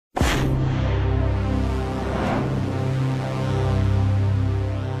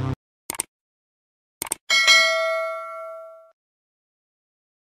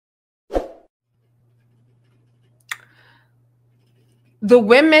The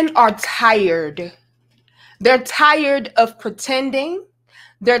women are tired. They're tired of pretending.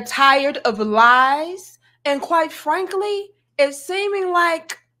 They're tired of lies. And quite frankly, it's seeming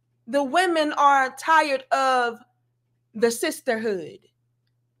like the women are tired of the sisterhood.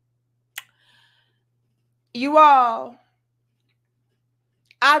 You all,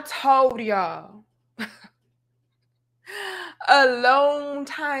 I told y'all a long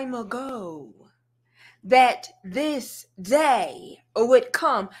time ago that this day would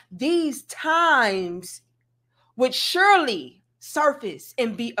come. These times would surely surface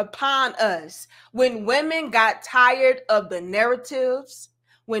and be upon us when women got tired of the narratives,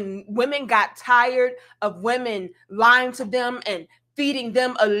 when women got tired of women lying to them and feeding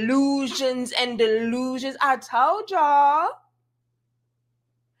them illusions and delusions. I told y'all.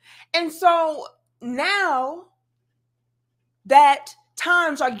 And so now that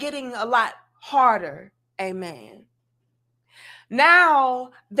times are getting a lot harder, amen.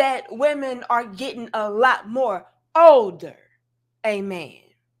 Now that women are getting a lot more older, amen.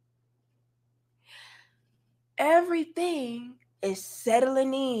 Everything is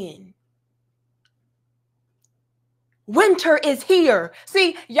settling in. Winter is here.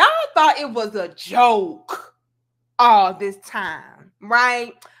 See, y'all thought it was a joke all this time,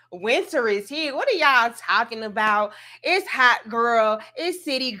 right? Winter is here. What are y'all talking about? It's hot, girl. It's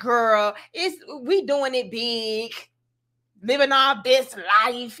city, girl. We doing it big, living our best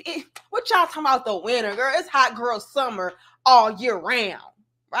life. What y'all talking about the winter, girl? It's hot, girl, summer all year round,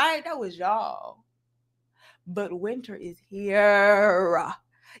 right? That was y'all. But winter is here.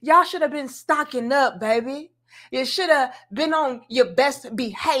 Y'all should have been stocking up, baby. You should have been on your best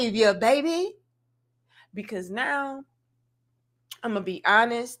behavior, baby. Because now, I'm going to be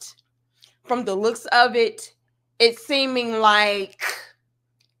honest, from the looks of it, it's seeming like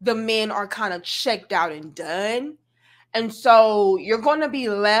the men are kind of checked out and done. And so you're going to be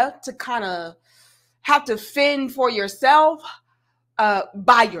left to kind of have to fend for yourself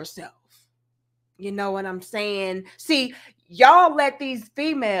by yourself. You know what I'm saying? See, y'all let these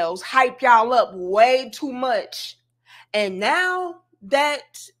females hype y'all up way too much. And now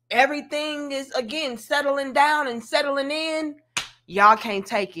that everything is, again, settling down and settling in, y'all can't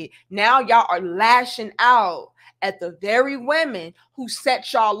take it. Now y'all are lashing out at the very women who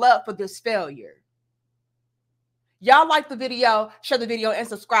set y'all up for this failure. Y'all like the video, share the video, and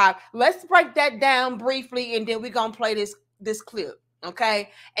subscribe. Let's break that down briefly, and then we're going to play this clip. Okay,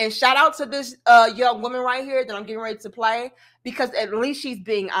 and shout out to this young woman right here that I'm getting ready to play, because at least she's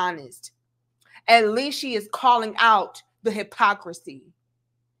being honest. At least she is calling out the hypocrisy.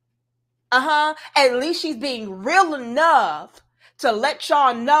 At least she's being real enough to let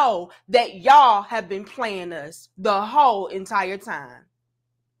y'all know that y'all have been playing us the whole entire time.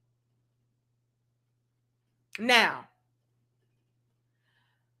 Now,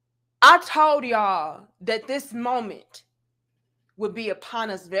 I told y'all that this moment would be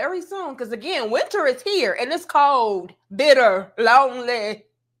upon us very soon, because again, winter is here and it's cold, bitter, lonely.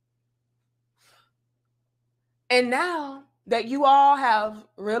 And now that you all have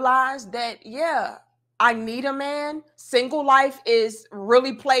realized that, yeah, I need a man, single life is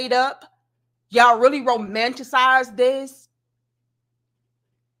really played up, y'all really romanticize this.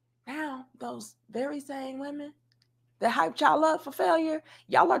 Now those very same women that hyped y'all up for failure,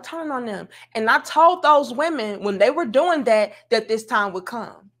 y'all are turning on them. And I told those women when they were doing that this time would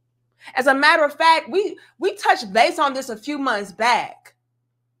come. As a matter of fact, we touched base on this a few months back.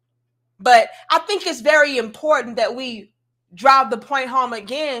 But I think it's very important that we drive the point home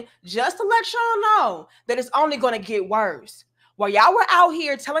again, just to let y'all know that it's only going to get worse. While y'all were out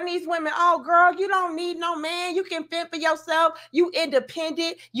here telling these women, oh, girl, you don't need no man. You can fend for yourself. You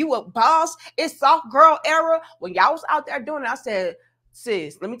independent. You a boss. It's soft girl era. When y'all was out there doing it, I said,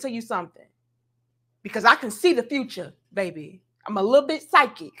 sis, let me tell you something. Because I can see the future, baby. I'm a little bit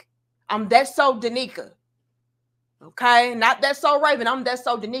psychic. I'm that so Danica. Okay? Not that so Raven. I'm that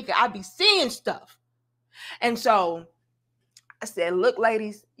so Danica. I be seeing stuff. And so I said, look,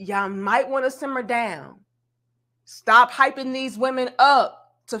 ladies, y'all might want to simmer down. Stop hyping these women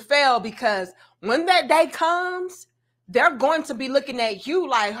up to fail, because when that day comes, they're going to be looking at you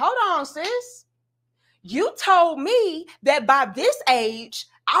like, hold on, sis. You told me that by this age,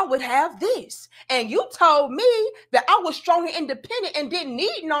 I would have this. And you told me that I was strong and independent and didn't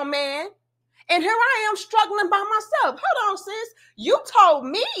need no man. And here I am struggling by myself. Hold on, sis. You told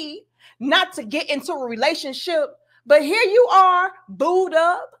me not to get into a relationship, but here you are, booed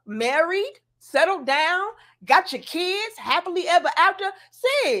up, married, settled down, got your kids, happily ever after.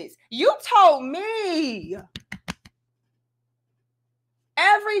 Sis, you told me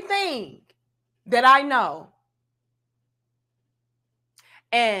everything that I know.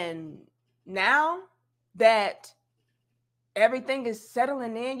 And now that everything is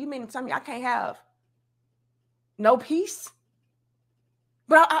settling in, you mean to tell me I can't have no peace?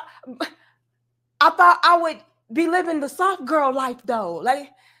 But I thought I would be living the soft girl life though.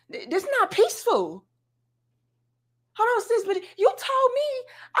 Like, this is not peaceful. Hold on, sis, but you told me,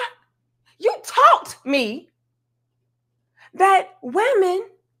 you taught me that women,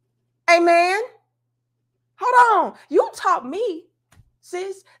 amen. Hold on. You taught me,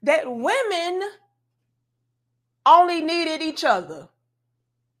 sis, that women only needed each other.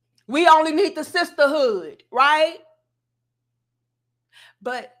 We only need the sisterhood, right?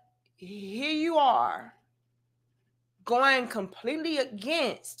 But here you are going completely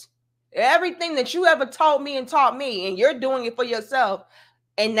against everything that you ever told me and taught me, and you're doing it for yourself.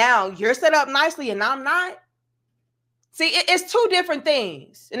 And now you're set up nicely and I'm not. See, it's two different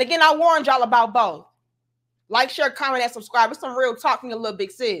things. And again, I warned y'all about both. Like, share, comment, and subscribe. It's some real talking, a little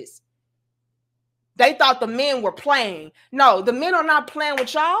big sis. They thought the men were playing. No, the men are not playing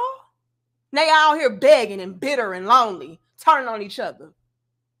with y'all. They out here begging and bitter and lonely, turning on each other.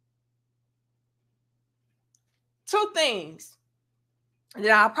 Two things. And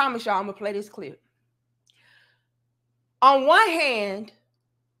then I promise y'all I'm going to play this clip. On one hand,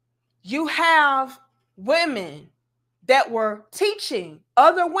 you have women that were teaching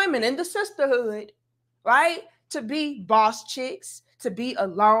other women in the sisterhood, right, to be boss chicks, to be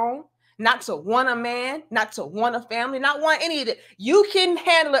alone, not to want a man, not to want a family, not want any of it. You can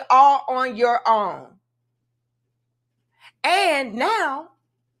handle it all on your own. And now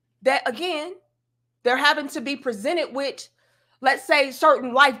that, again, they're having to be presented with, let's say,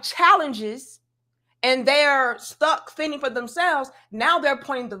 certain life challenges, and they're stuck fending for themselves. Now they're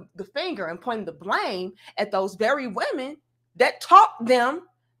pointing the finger and pointing the blame at those very women that taught them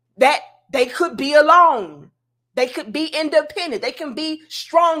that they could be alone. They could be independent. They can be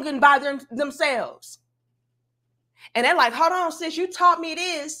strong and by themselves. And they're like, hold on, sis, you taught me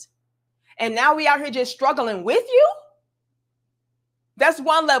this. And now we out here just struggling with you? That's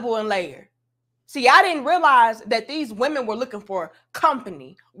one level and layer. See, I didn't realize that these women were looking for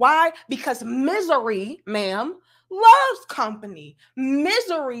company. Why? Because misery, ma'am, loves company.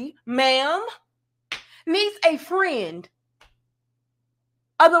 Misery, ma'am, needs a friend.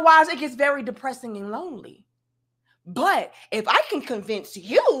 Otherwise, it gets very depressing and lonely. But if I can convince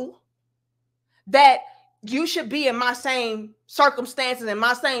you that you should be in my same circumstances, in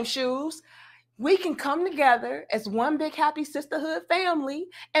my same shoes, we can come together as one big happy sisterhood family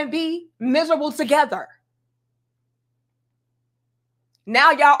and be miserable together. Now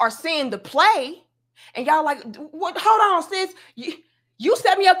y'all are seeing the play and y'all like, what? Hold on, sis. You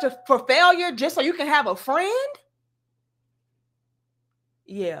set me up for failure just so you can have a friend?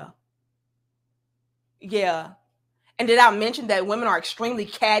 Yeah. Yeah. And did I mention that women are extremely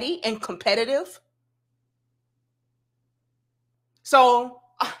catty and competitive? So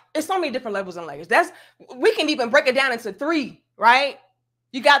it's so many different levels and layers. We can even break it down into 3, right?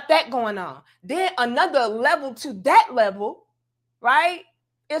 You got that going on. Then another level to that level, right,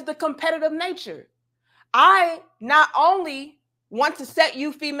 is the competitive nature. I not only want to set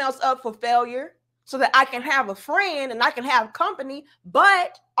you females up for failure so that I can have a friend and I can have company,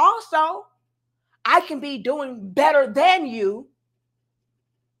 but also I can be doing better than you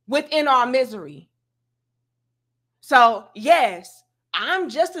within our misery. So yes, I'm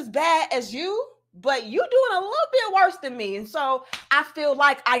just as bad as you, but you doing a little bit worse than me. And so I feel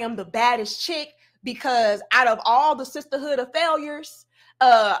like I am the baddest chick because out of all the sisterhood of failures,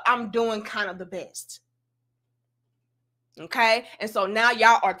 I'm doing kind of the best. Okay. And so now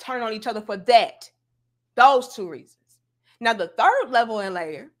y'all are turning on each other for that. Those 2 reasons. Now the third level and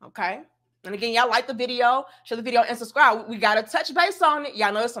layer, okay. And again, y'all like the video, share the video and subscribe. We got to touch base on it.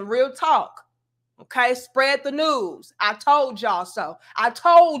 Y'all know it's some real talk. Okay, spread the news. I told y'all so. I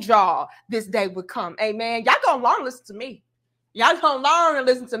told y'all this day would come. Amen. Y'all gonna learn and listen to me. Y'all gonna learn and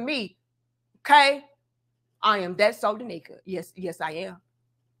listen to me. Okay? I am that Soul Danica. Yes, I am.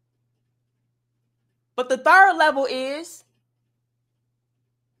 But the third level is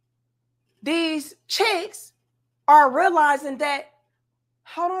these chicks are realizing that,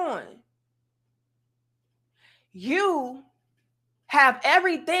 hold on, you have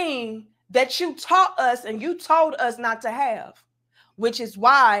everything that you taught us and you told us not to have, which is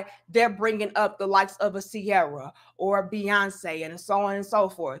why they're bringing up the likes of a Sierra or a Beyonce and so on and so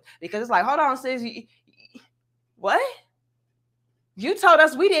forth. Because it's like, hold on, sis, what? You told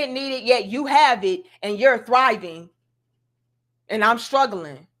us we didn't need it, yet you have it and you're thriving and I'm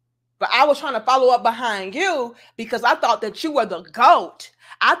struggling. But I was trying to follow up behind you because I thought that you were the GOAT.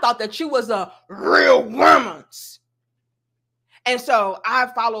 I thought that you was a real woman. And so I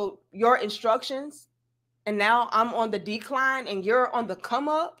followed your instructions, and now I'm on the decline and you're on the come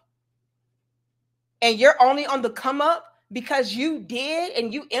up. And you're only on the come up because you did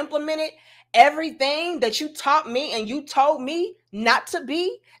and you implemented everything that you taught me and you told me not to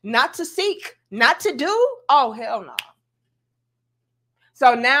be, not to seek, not to do. Oh, hell no.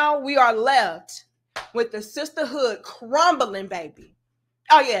 So now we are left with the sisterhood crumbling, baby.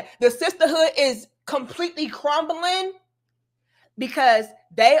 Oh, yeah. The sisterhood is completely crumbling because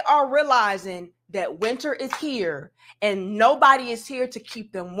they are realizing that winter is here and nobody is here to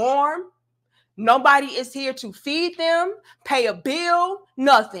keep them warm. Nobody is here to feed them, pay a bill,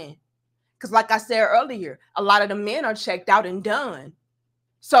 nothing. Because like I said earlier, a lot of the men are checked out and done.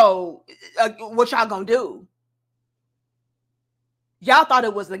 So what y'all gonna do? Y'all thought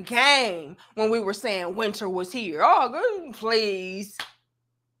it was a game when we were saying winter was here. Oh, good, please.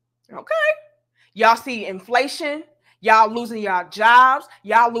 Okay. Y'all see inflation. Y'all losing y'all jobs.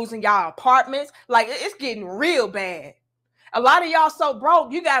 Y'all losing y'all apartments. Like, it's getting real bad. A lot of y'all so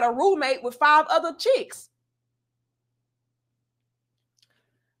broke, you got a roommate with 5 other chicks.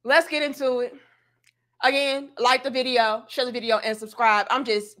 Let's get into it. Again, like the video, share the video, and subscribe. I'm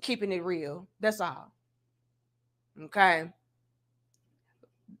just keeping it real. That's all. Okay.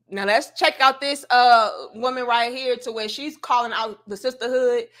 Now let's check out this woman right here to where she's calling out the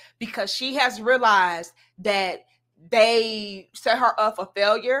sisterhood because she has realized that they set her up for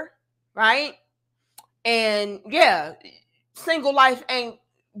failure, right? And yeah, single life ain't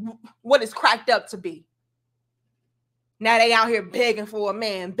what it's cracked up to be. Now they out here begging for a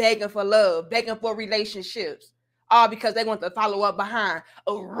man, begging for love, begging for relationships, all because they want to follow up behind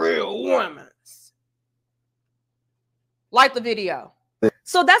a real woman. Like the video.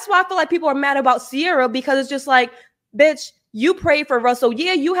 So that's why I feel like people are mad about Ciara, because it's just like, bitch, you prayed for Russell.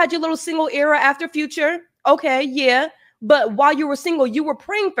 Yeah, you had your little single era after Future. Okay, yeah. But while you were single, you were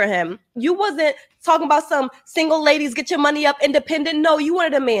praying for him. You wasn't talking about some single ladies, get your money up, independent. No, you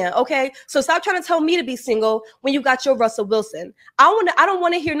wanted a man, okay? So stop trying to tell me to be single when you got your Russell Wilson. I don't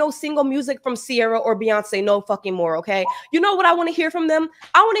want to hear no single music from Ciara or Beyonce no fucking more, okay? You know what I want to hear from them?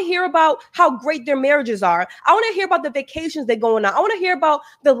 I want to hear about how great their marriages are. I want to hear about the vacations they're going on. I want to hear about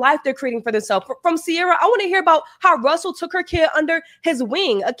the life they're creating for themselves. From Ciara, I want to hear about how Russell took her kid under his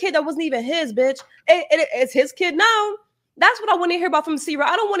wing, a kid that wasn't even his, bitch. It's his kid now. That's what I want to hear about from Ciara.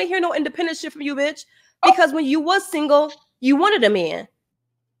 I don't want to hear no independent shit from you, bitch. Because when you was single, you wanted a man.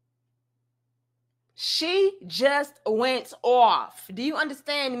 She just went off. Do you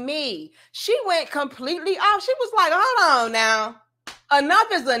understand me? She went completely off. She was like, hold on now. Enough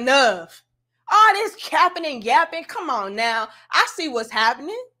is enough. All this capping and yapping. Come on now. I see what's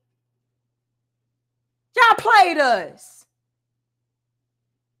happening. Y'all played us.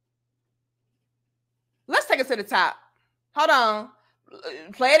 Let's take it to the top. Hold on.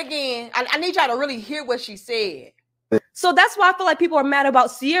 Play it again. I need y'all to really hear what she said. So that's why I feel like people are mad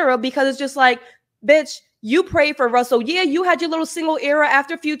about Ciara, because it's just like, bitch, you prayed for Russell. Yeah, you had your little single era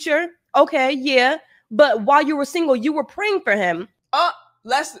after Future. Okay, yeah. But while you were single, you were praying for him.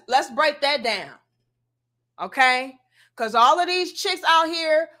 Let's break that down. Okay? Because all of these chicks out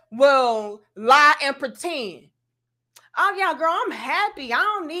here will lie and pretend. Oh, yeah, girl, I'm happy. I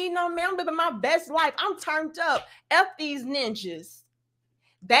don't need no man. I'm living my best life. I'm turned up. F these ninjas.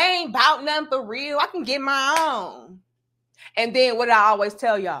 They ain't about nothing for real. I can get my own. And then what I always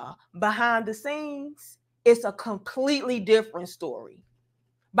tell y'all, behind the scenes, it's a completely different story.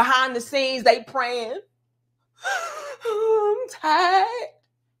 Behind the scenes, they praying. I'm tired.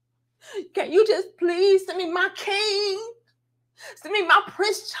 Can you just please send me my king? Send me my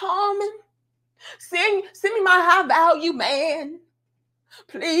Prince Charming. Send me my high value man.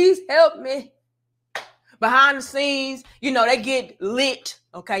 Please help me. Behind the scenes, you know, they get lit.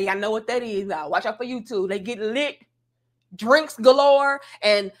 Okay, y'all know what that is. Watch out for YouTube. They get lit, drinks galore,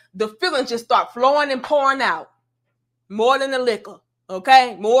 and the feelings just start flowing and pouring out. More than the liquor.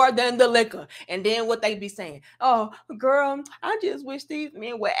 Okay, more than the liquor. And then what they be saying, oh, girl, I just wish these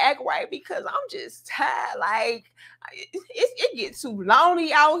men would act right because I'm just tired. Like, it gets too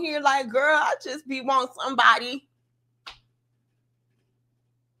lonely out here. Like, girl, I just be want somebody.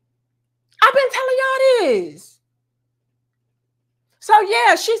 I've been telling y'all this. So,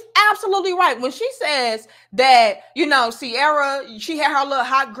 yeah, she's absolutely right. When she says that, you know, Ciara, she had her little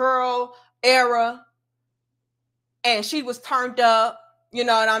hot girl era and she was turned up, you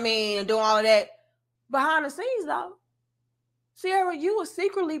know what I mean, and doing all of that. Behind the scenes, though, Ciara, you were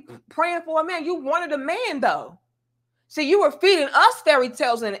secretly praying for a man. You wanted a man, though. See, you were feeding us fairy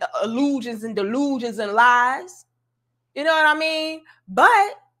tales and illusions and delusions and lies. You know what I mean?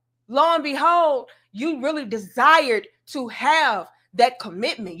 But lo and behold, you really desired to have that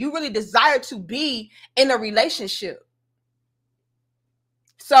commitment. You really desire to be in a relationship.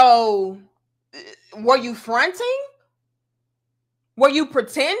 So, were you fronting? Were you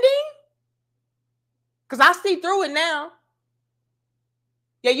pretending? Because I see through it now.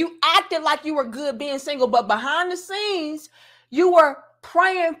 Yeah, you acted like you were good being single, but behind the scenes, you were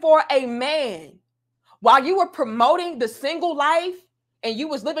praying for a man. While you were promoting the single life and you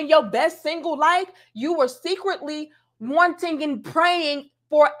was living your best single life, you were secretly wanting and praying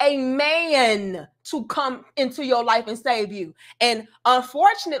for a man to come into your life and save you. And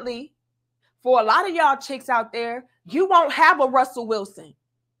unfortunately, for a lot of y'all chicks out there, you won't have a Russell Wilson.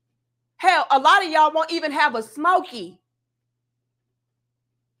 Hell, a lot of y'all won't even have a Smokey.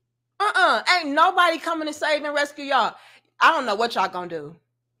 Ain't nobody coming to save and rescue y'all. I don't know what y'all gonna do.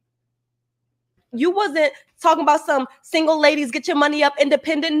 You wasn't talking about some single ladies, get your money up,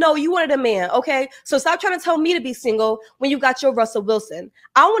 independent. No, you wanted a man, okay? So stop trying to tell me to be single when you got your Russell Wilson.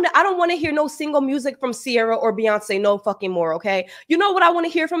 I don't want to hear no single music from Ciara or Beyonce no fucking more, okay? You know what I want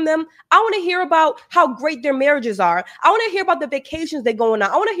to hear from them? I want to hear about how great their marriages are. I want to hear about the vacations they're going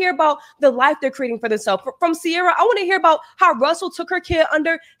on. I want to hear about the life they're creating for themselves. From Ciara, I want to hear about how Russell took her kid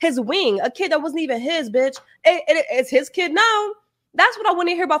under his wing, a kid that wasn't even his, bitch. It's his kid now. That's what I want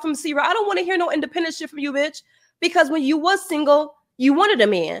to hear about from Ciara. I don't want to hear no independent shit from you, bitch. Because when you was single, you wanted a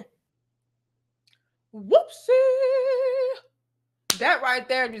man. Whoopsie. That right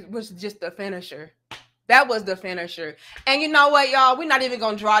there was just the finisher. That was the finisher. And you know what, y'all? We're not even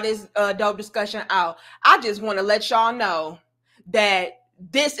going to draw this dope discussion out. I just want to let y'all know that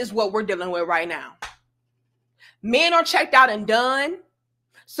this is what we're dealing with right now. Men are checked out and done.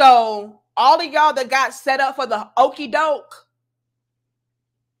 So all of y'all that got set up for the okie doke,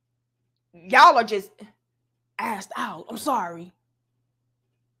 y'all are just asked out. I'm sorry.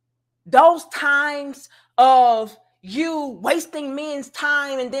 Those times of you wasting men's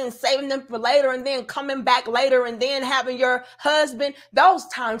time and then saving them for later and then coming back later and then having your husband, those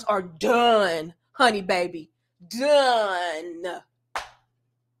times are done, honey baby. Done.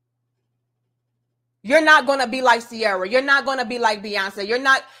 You're not going to be like Ciara. You're not going to be like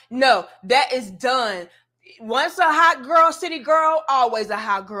Beyonce. No, that is done. Once a hot girl, city girl, always a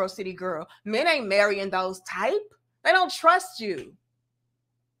hot girl, city girl. Men ain't marrying those type. They don't trust you.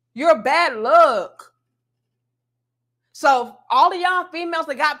 You're bad luck. So all of y'all females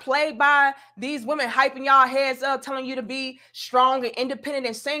that got played by these women hyping y'all heads up, telling you to be strong and independent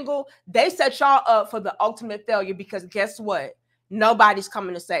and single, they set y'all up for the ultimate failure because guess what? Nobody's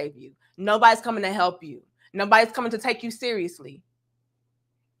coming to save you. Nobody's coming to help you. Nobody's coming to take you seriously.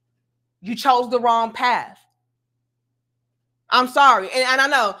 You chose the wrong path. I'm sorry. And I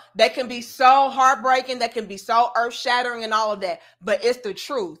know that can be so heartbreaking, that can be so earth-shattering and all of that, but it's the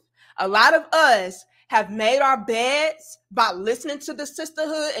truth. A lot of us have made our beds by listening to the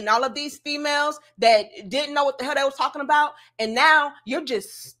sisterhood and all of these females that didn't know what the hell they were talking about, and now you're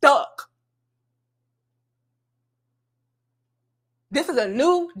just stuck. This is a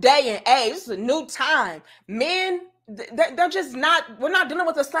new day and age. This is a new time. Men, they're just not, we're not dealing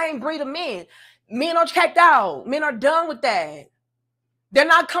with the same breed of men. Men are checked out. Men are done with that. They're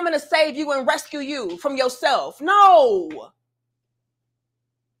not coming to save you and rescue you from yourself. No.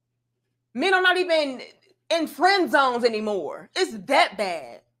 Men are not even in friend zones anymore. It's that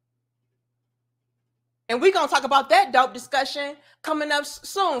bad. And we're going to talk about that dope discussion coming up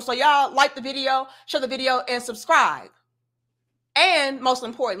soon. So y'all like the video, share the video, and subscribe. And most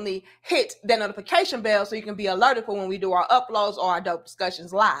importantly, hit that notification bell so you can be alerted for when we do our uploads or our dope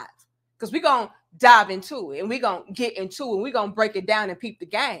discussions live. Because we're going to dive into it and we're going to get into it and we're going to break it down and peep the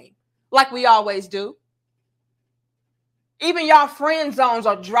game like we always do. Even y'all friend zones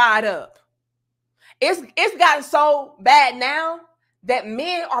are dried up. It's gotten so bad now that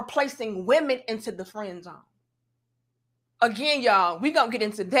men are placing women into the friend zone. Again, y'all, we're going to get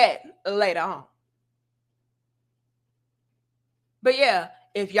into that later on. But yeah,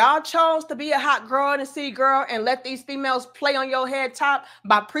 if y'all chose to be a hot girl and a city girl and let these females play on your head top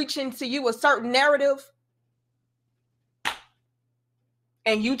by preaching to you a certain narrative,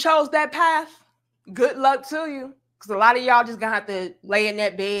 and you chose that path, good luck to you. Because a lot of y'all just gonna have to lay in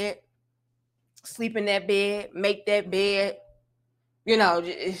that bed, sleep in that bed, make that bed. You know,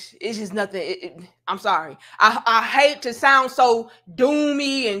 it's just nothing. I'm sorry. I hate to sound so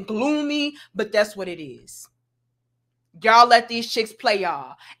doomy and gloomy, but that's what it is. Y'all let these chicks play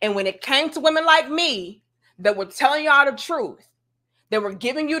y'all. And when it came to women like me that were telling y'all the truth, that were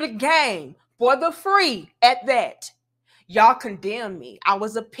giving you the game for the free at that, y'all condemned me. I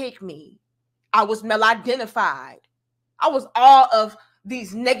was a pick-me. I was male-identified. I was all of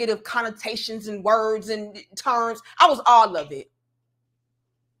these negative connotations and words and terms. I was all of it.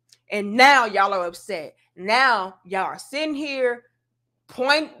 And now y'all are upset. Now y'all are sitting here,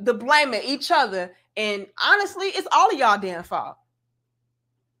 point the blame at each other. And honestly, it's all of y'all damn fault.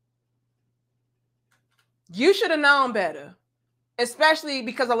 You should have known better, especially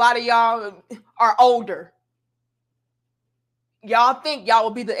because a lot of y'all are older. Y'all think y'all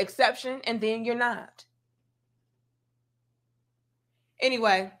will be the exception, and then you're not.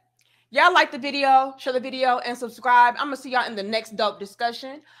 Anyway, y'all like the video, share the video, and subscribe. I'm going to see y'all in the next dope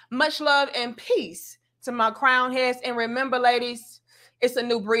discussion. Much love and peace to my crown heads. And remember, ladies, it's a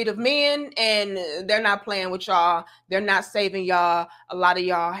new breed of men, and they're not playing with y'all. They're not saving y'all. A lot of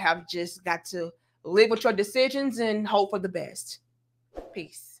y'all have just got to live with your decisions and hope for the best.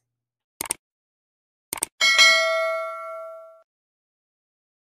 Peace.